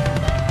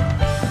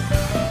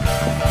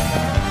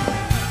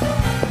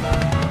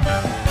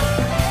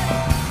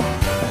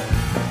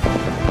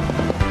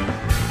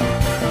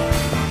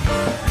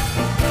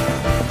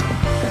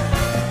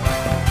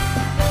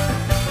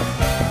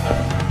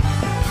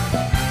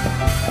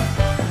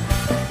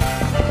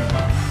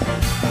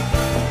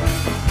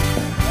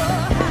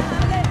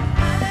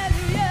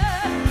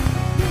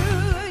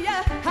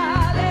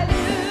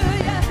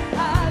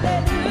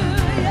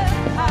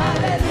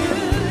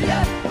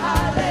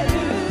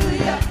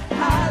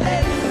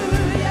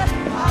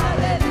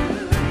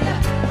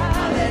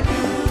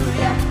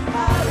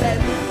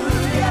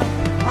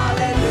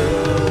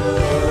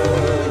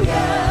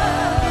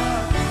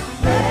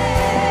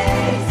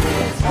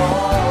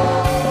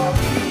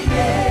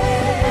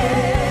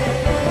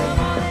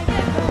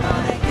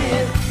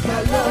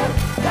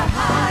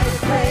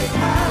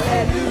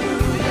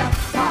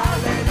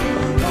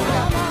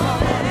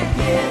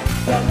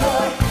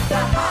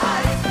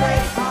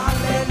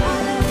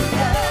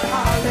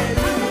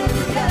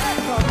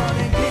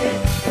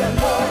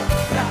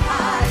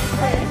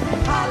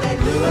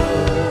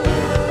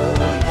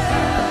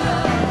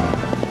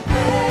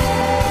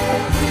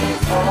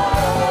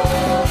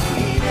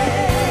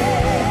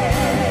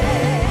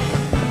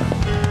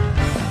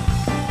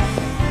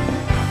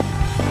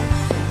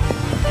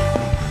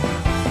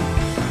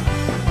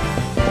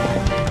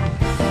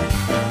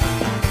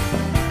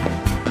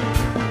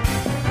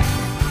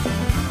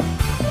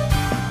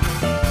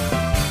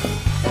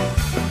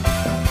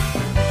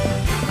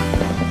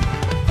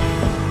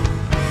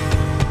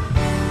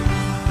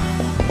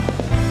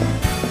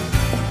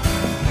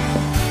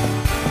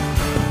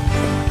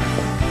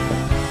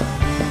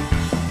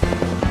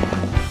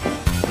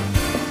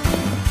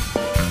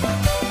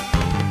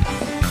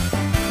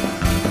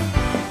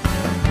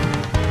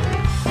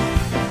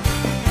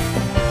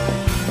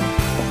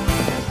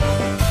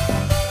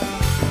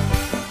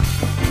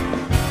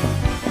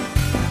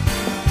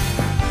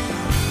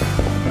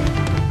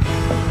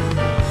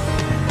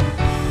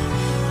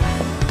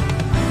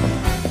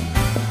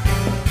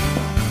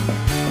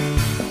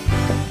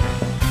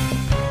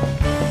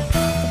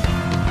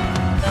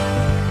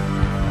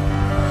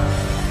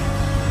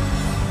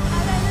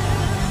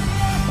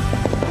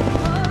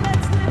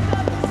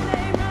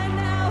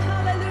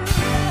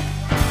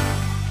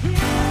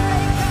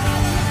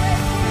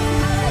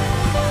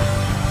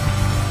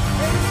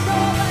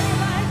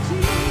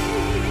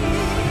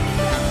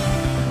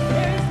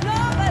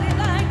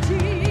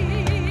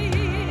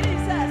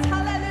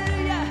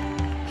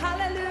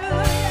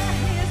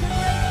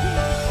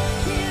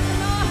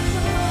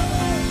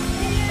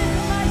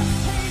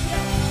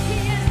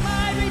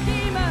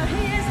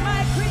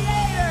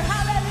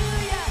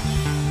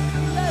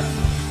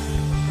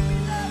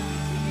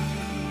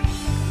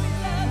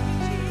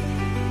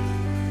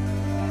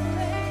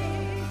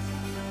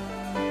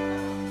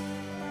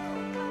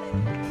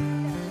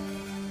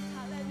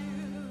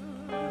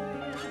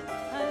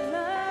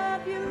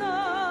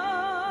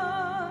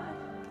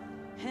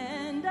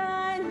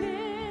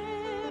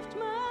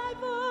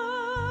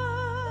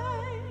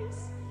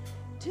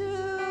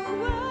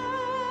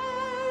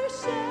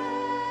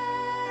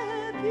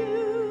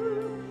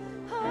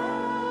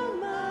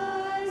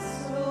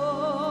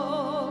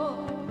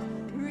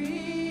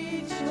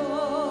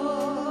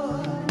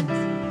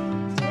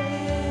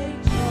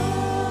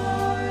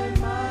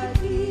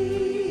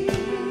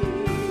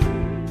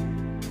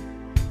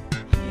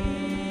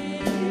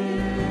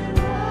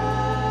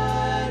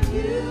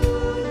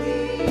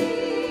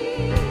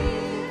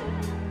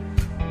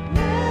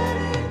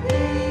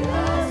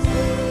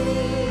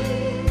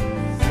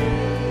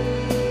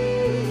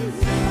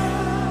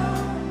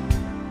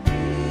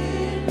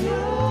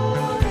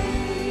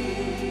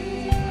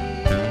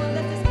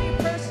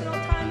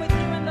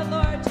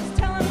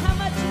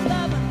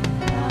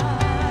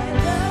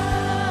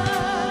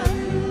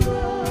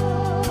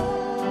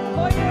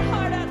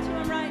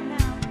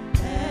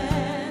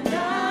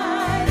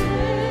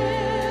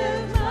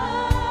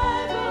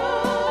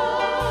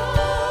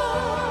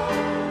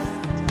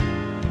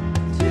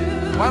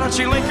 Why don't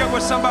you link up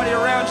with somebody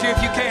around you if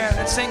you can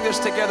and sing this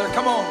together?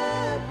 Come on.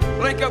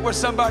 Link up with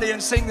somebody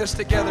and sing this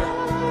together.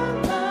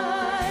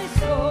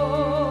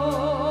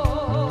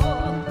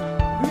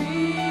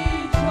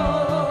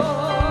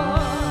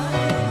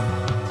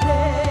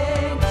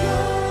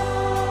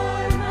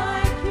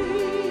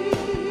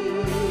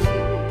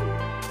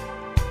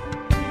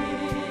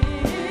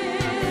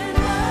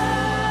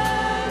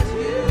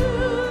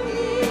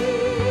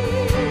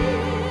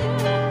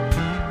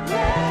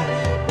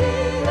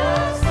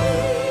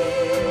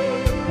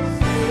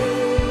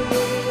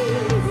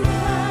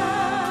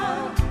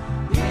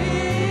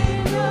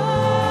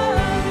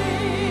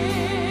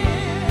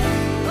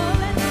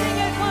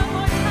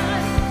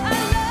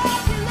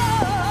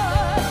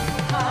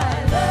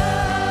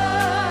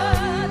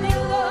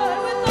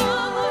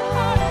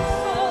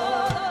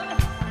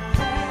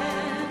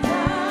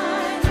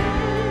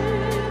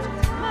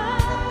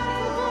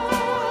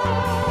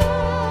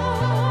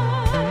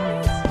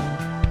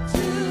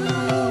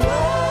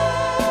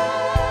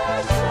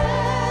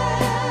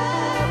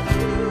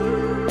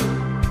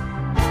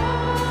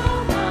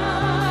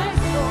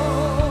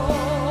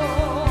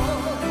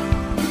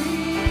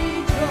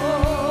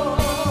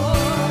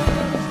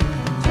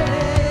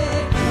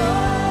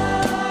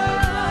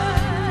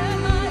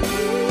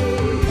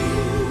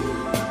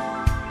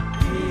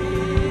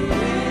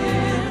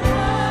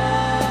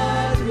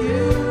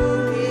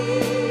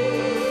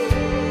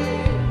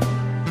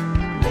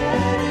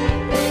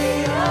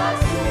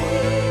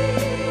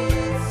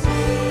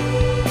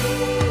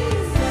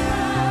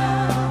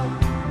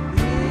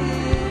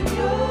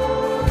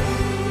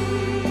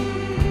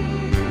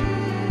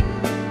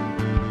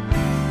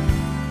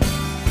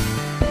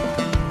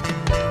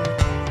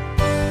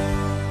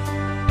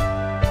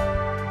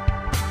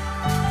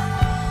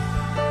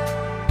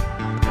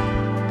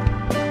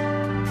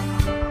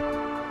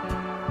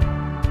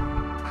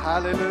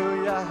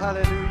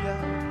 hallelujah.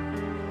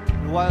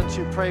 Why don't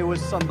you pray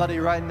with somebody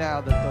right now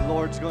that the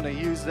Lord's going to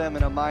use them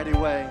in a mighty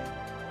way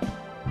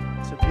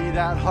to be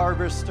that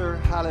harvester,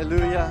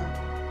 hallelujah,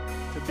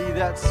 to be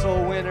that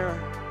soul winner.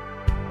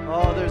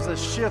 Oh, there's a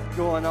shift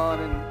going on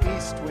in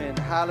East Wind,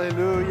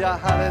 hallelujah,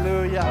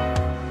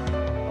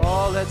 hallelujah.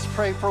 Oh, let's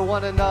pray for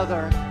one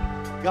another.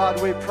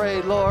 God, we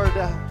pray, Lord,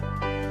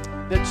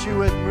 that you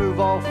would remove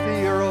all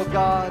fear, oh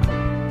God,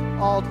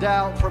 all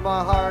doubt from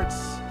our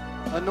hearts.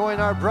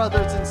 Anoint our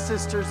brothers and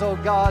sisters, oh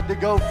God, to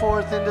go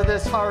forth into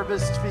this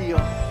harvest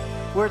field.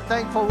 We're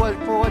thankful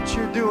for what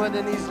you're doing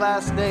in these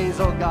last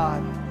days, oh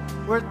God.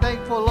 We're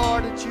thankful,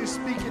 Lord, that you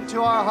speak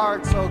into our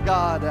hearts, oh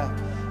God.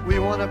 We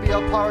want to be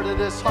a part of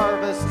this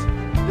harvest,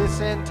 this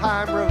end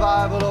time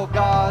revival, oh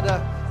God.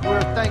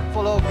 We're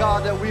thankful, oh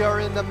God, that we are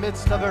in the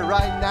midst of it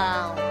right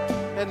now.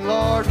 And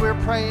Lord, we're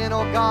praying,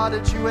 oh God,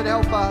 that you would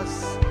help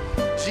us.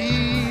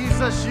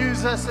 Jesus,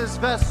 use us as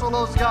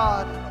vessels,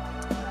 God.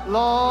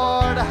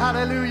 Lord,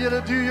 hallelujah,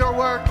 to do your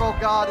work, oh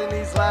God, in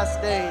these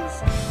last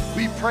days.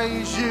 We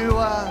praise you,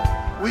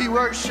 we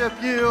worship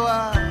you,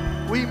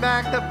 we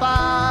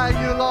magnify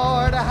you,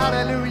 Lord,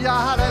 hallelujah,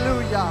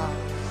 hallelujah.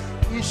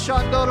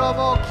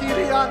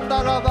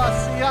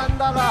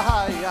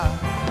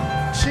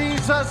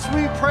 Jesus,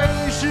 we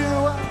praise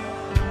you.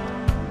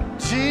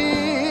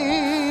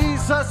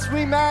 Jesus,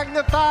 we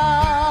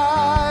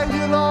magnify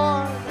you,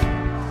 Lord.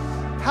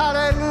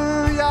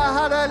 Hallelujah,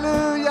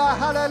 hallelujah,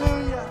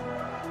 hallelujah.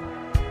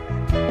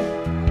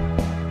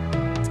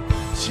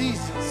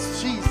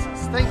 Jesus,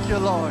 Jesus. Thank you,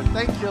 Lord.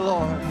 Thank you,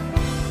 Lord.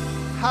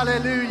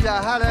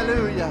 Hallelujah,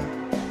 hallelujah.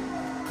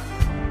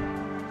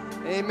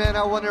 Amen.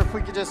 I wonder if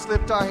we could just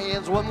lift our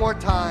hands one more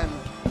time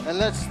and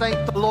let's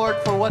thank the Lord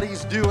for what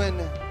he's doing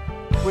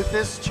with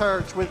this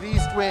church, with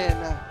East Wind.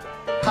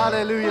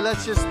 Hallelujah.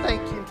 Let's just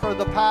thank him for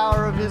the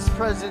power of his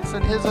presence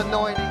and his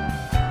anointing.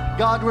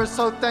 God, we're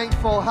so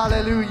thankful.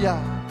 Hallelujah.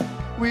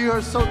 We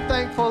are so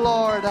thankful,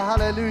 Lord.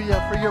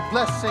 Hallelujah, for your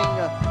blessing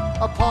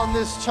upon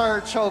this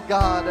church, oh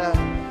God.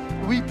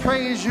 We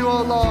praise you,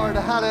 oh Lord.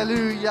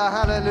 Hallelujah,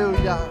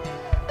 hallelujah.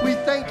 We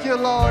thank you,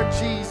 Lord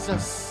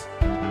Jesus.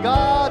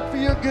 God, for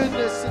your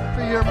goodness and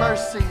for your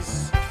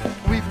mercies.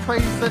 We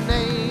praise the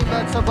name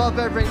that's above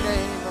every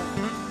name.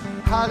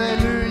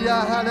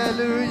 Hallelujah,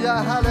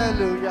 hallelujah,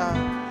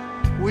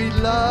 hallelujah. We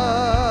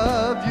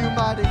love you,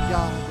 mighty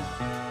God.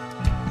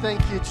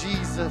 Thank you,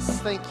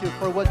 Jesus. Thank you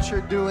for what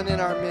you're doing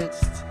in our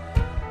midst.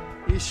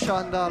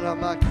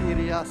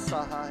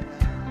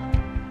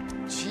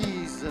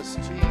 Jesus,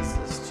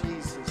 Jesus,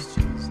 Jesus,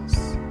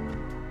 Jesus.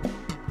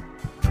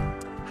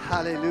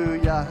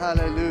 Hallelujah,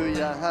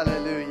 hallelujah,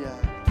 hallelujah.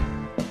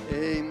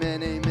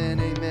 Amen, amen,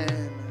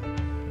 amen.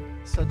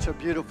 Such a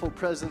beautiful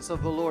presence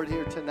of the Lord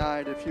here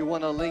tonight. If you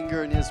want to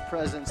linger in his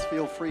presence,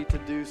 feel free to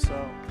do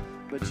so.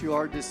 But you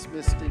are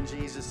dismissed in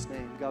Jesus'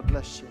 name. God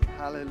bless you.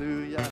 Hallelujah.